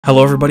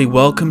Hello everybody,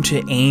 welcome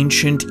to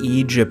Ancient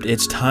Egypt.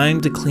 It's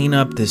time to clean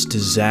up this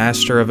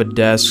disaster of a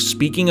desk.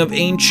 Speaking of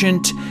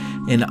ancient,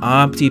 an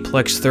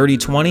Optiplex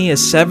 3020, a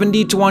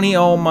 7020,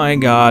 oh my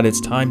god,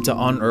 it's time to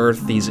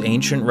unearth these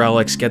ancient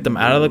relics, get them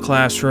out of the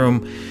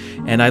classroom,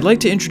 and I'd like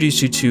to introduce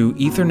you to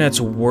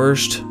Ethernet's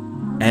worst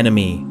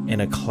enemy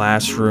in a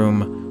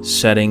classroom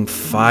setting,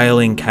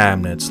 filing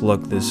cabinets.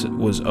 Look, this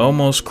was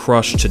almost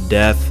crushed to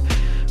death.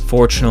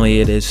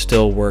 Fortunately, it is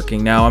still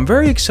working. Now, I'm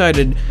very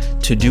excited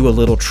to do a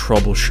little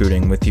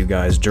troubleshooting with you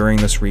guys during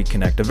this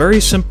reconnect. A very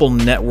simple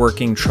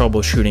networking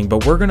troubleshooting,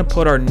 but we're going to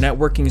put our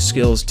networking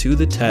skills to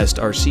the test,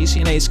 our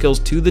CCNA skills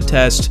to the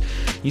test.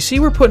 You see,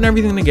 we're putting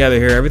everything together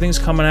here. Everything's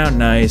coming out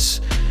nice,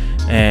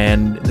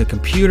 and the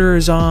computer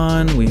is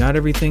on. We got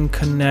everything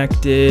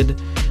connected.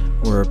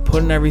 We're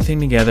putting everything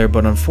together,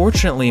 but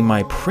unfortunately,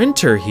 my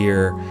printer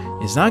here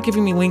is not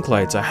giving me link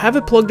lights. I have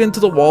it plugged into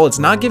the wall. It's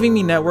not giving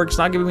me network. It's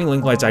not giving me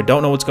link lights. I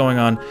don't know what's going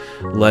on.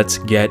 Let's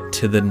get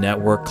to the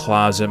network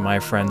closet, my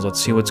friends. Let's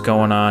see what's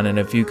going on. And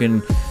if you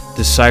can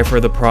decipher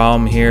the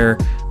problem here,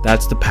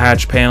 that's the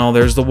patch panel.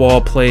 There's the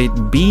wall plate.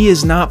 B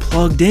is not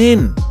plugged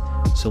in.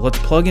 So let's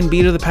plug in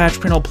B to the patch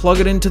panel, plug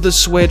it into the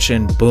switch,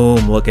 and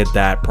boom, look at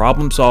that.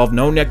 Problem solved.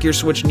 No neck gear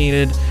switch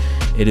needed.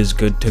 It is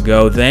good to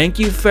go. Thank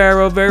you,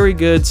 Pharaoh. Very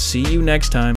good. See you next time.